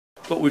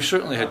but we've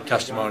certainly had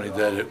testimony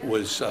that it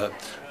was a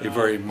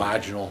very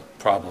marginal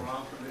problem.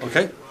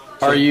 Okay?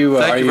 So thank you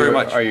very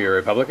much. Are you a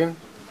Republican?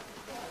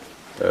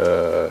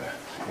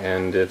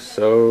 And if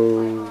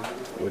so,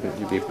 wouldn't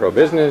you be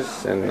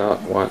pro-business and not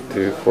want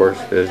to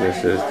force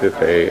businesses to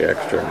pay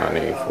extra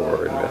money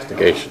for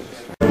investigations?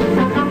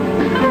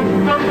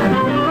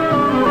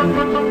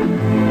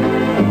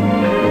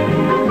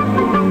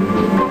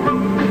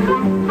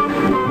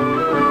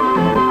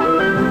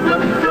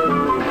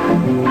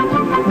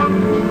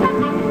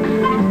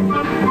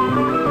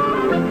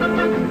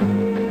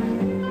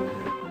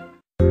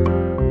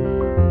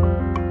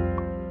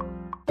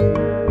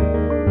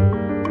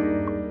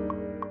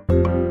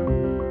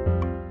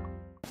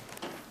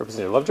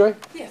 Representative Lovejoy?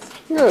 Yes.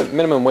 You're a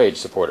minimum wage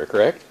supporter,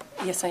 correct?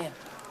 Yes, I am.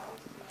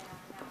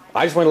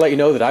 I just want to let you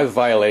know that I've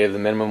violated the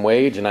minimum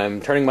wage and I'm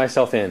turning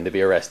myself in to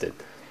be arrested.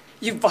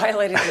 You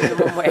violated the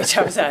minimum wage.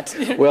 How was that?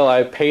 Well,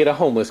 I paid a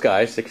homeless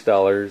guy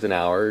 $6 an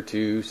hour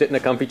to sit in a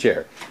comfy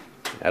chair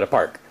at a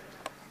park.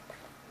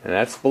 And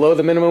that's below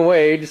the minimum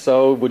wage,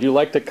 so would you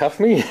like to cuff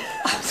me?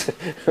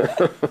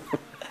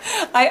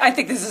 I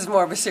think this is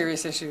more of a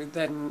serious issue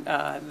than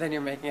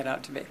you're making it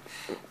out to be.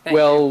 Thank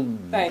Well,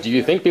 you. do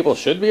you think people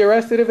should be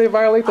arrested if they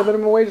violate the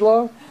minimum wage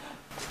law?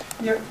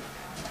 You're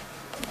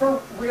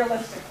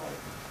realistically.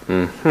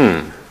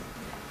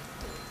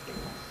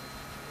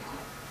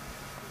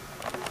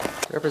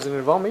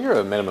 Representative Alma, you're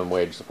a minimum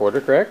wage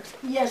supporter, correct?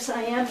 Yes,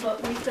 I am,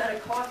 but we've got a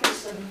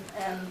caucus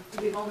and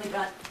we've only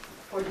got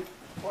 40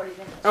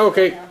 minutes.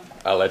 Okay, Now.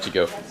 I'll let you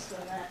go. Less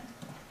than that.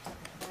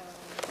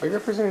 Are you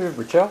Representative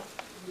Richel?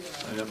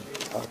 I am.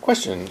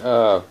 Question.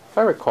 If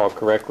I recall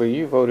correctly,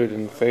 you voted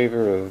in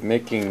favor of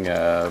making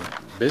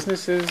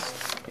businesses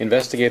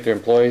investigate their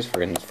employees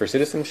for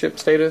citizenship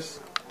status.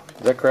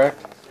 Is that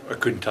correct? I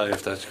couldn't tell you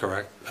if that's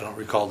correct. I don't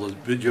recall.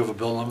 Did you have a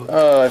bill number?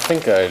 I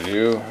think I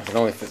do. I can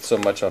only fit so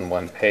much on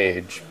one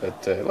page,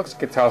 but it looks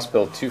like it's House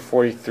Bill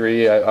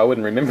 243. I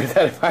wouldn't remember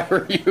that if I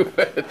were you,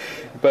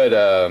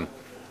 but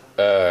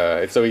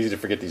it's so easy to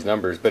forget these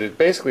numbers. But it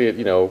basically, it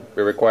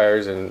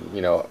requires,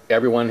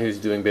 everyone who's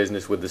doing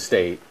business with the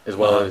state, as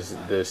well as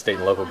the state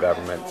and local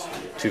governments,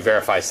 to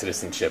verify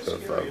citizenship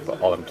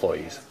of all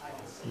employees.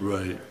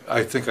 Right.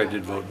 I think I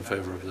did vote in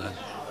favor of that.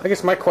 I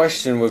guess my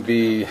question would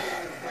be,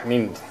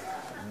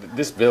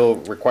 this bill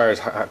requires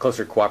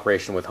closer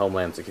cooperation with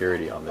Homeland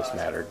Security on this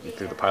matter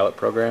through the pilot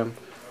program.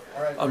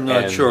 I'm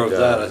not sure of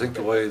that. I think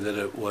the way that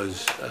it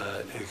was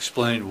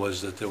explained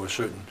was that there were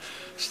certain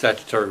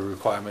statutory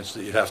requirements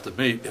that you'd have to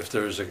meet. If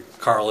there's a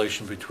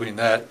correlation between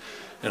that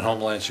and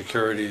Homeland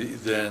Security,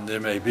 then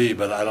there may be,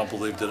 but I don't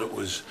believe that it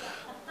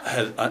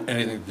had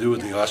anything to do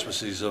with the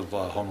auspices of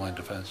Homeland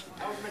Defense.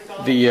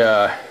 You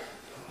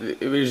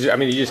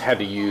just had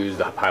to use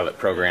the pilot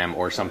program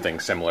or something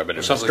similar, but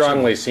it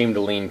strongly seemed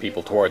to lean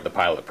people toward the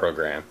pilot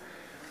program,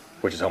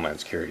 which is Homeland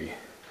Security.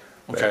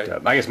 Okay.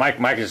 But, I guess my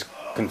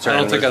concern. I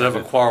don't think I'd have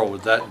a quarrel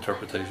with that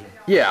interpretation.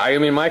 Yeah,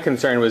 my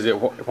concern was that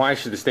why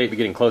should the state be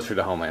getting closer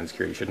to Homeland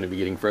Security? Shouldn't it be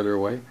getting further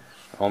away?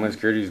 Homeland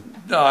Security is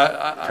no,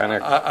 I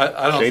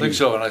don't shady. think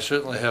so, and I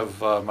certainly have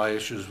my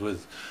issues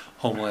with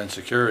Homeland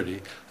Security.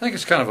 I think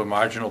it's kind of a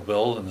marginal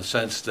bill in the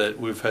sense that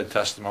we've had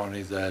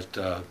testimony that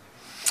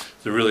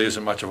there really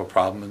isn't much of a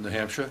problem in New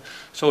Hampshire.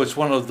 So it's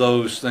one of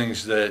those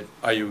things that,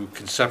 are you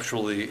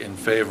conceptually in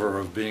favor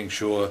of being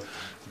sure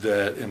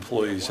that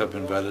employees have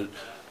been vetted,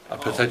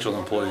 potential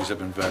employees have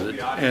been vetted?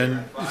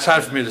 And it's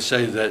hard for me to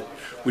say that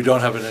we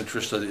don't have an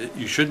interest that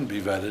you shouldn't be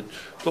vetted,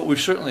 but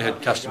we've certainly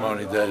had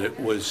testimony that it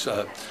was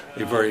a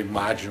very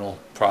marginal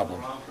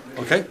problem.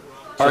 Okay?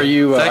 So thank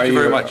you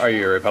very much. Are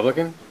you a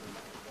Republican?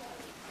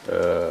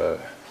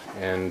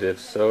 And if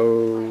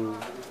so,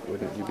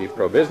 wouldn't you be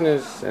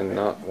pro-business and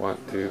not want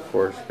to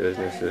force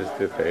businesses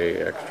to pay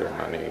extra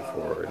money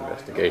for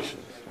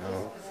investigations?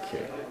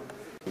 Okay.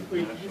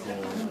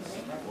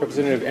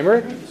 Representative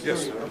Emmerich?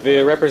 Yes.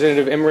 The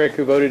Representative Emmerich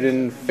who voted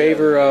in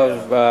favor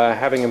of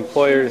having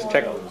employers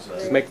check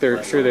to make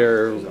sure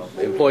their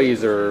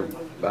employees are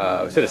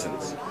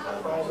citizens.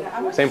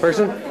 Same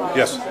person?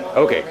 Yes.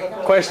 Okay.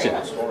 Question.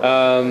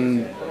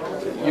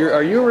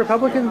 Are you a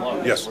Republican?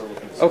 Yes.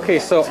 Okay,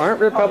 so aren't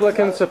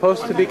Republicans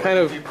supposed to be kind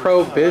of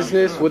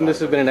pro-business? Wouldn't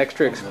this have been an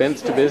extra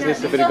expense to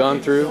business if it had gone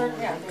through?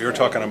 You're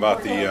talking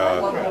about the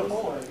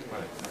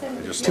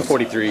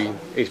 243,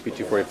 HB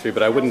 243,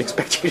 but I wouldn't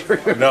expect you to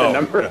remember No. the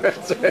number.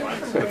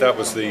 But that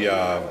was the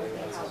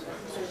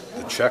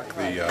check.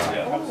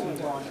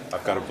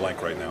 I've got a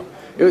blank right now.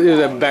 It was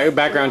a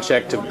background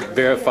check to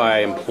verify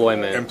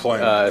employment,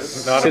 Not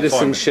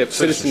citizenship,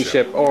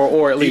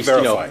 or at least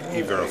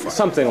E-Verify.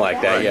 something like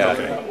that. Right, Yeah,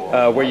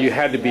 okay. where you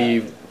had to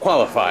be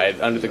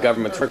qualified under the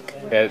government's work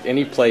at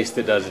any place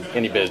that does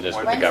any business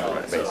with the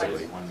government,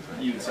 basically.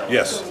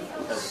 Yes.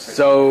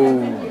 So,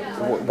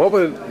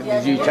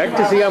 did you check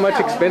to see how much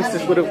expense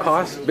this would have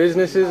cost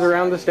businesses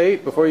around the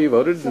state before you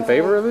voted in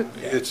favor of it?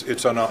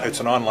 It's an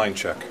online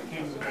check.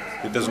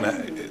 It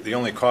doesn't. The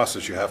only cost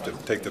is you have to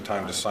take the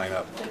time to sign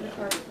up.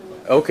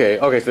 Okay,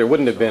 so there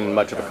wouldn't have been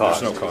much of a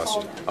cost. There's no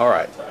cost. All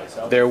right.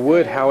 There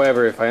would,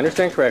 however, if I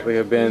understand correctly,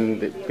 have been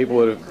that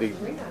the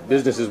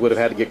businesses would have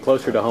had to get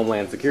closer to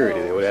Homeland Security.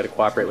 They would have had to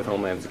cooperate with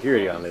Homeland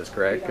Security on this,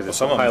 correct? Well,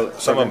 some of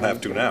them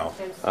have to now.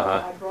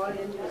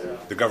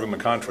 The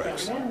government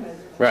contracts.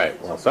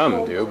 Right. Well,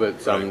 some do,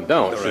 but some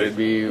don't. Right.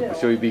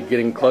 Should we be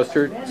getting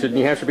closer? Should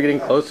New Hampshire be getting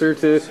closer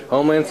to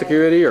Homeland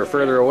Security or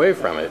further away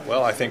from it?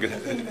 Well, I think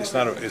it's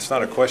not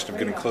a question of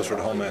getting closer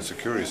to Homeland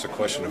Security. It's a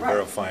question of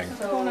verifying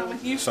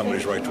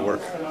somebody's right to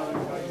work.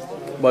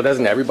 Well,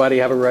 doesn't everybody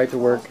have a right to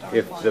work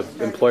if the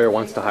employer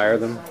wants to hire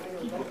them?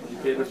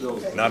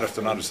 Not if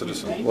they're not a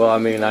citizen. Well, I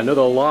mean, I know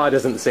the law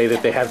doesn't say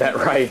that they have that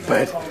right,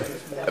 but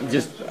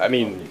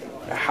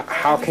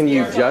how can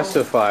you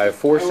justify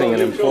forcing an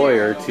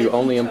employer to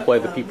only employ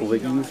the people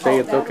that you say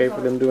it's okay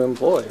for them to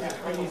employ?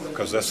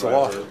 Because that's the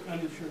law.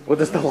 Well,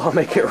 does the law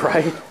make it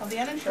right?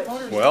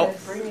 Well,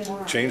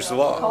 change the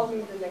law.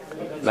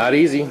 Not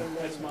easy.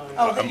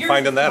 I'm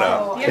finding that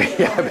out.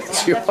 Yeah, I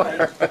bet you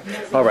are.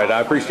 All right,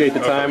 I appreciate the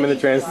time and the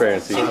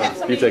transparency.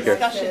 You take care.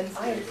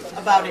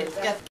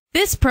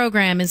 This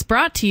program is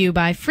brought to you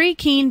by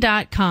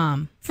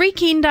FreeKeen.com.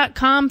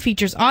 FreeKeen.com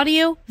features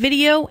audio,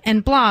 video,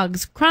 and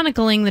blogs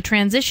chronicling the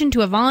transition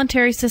to a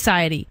voluntary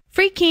society.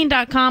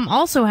 FreeKeen.com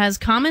also has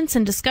comments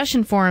and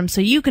discussion forums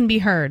so you can be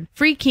heard.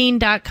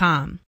 FreeKeen.com.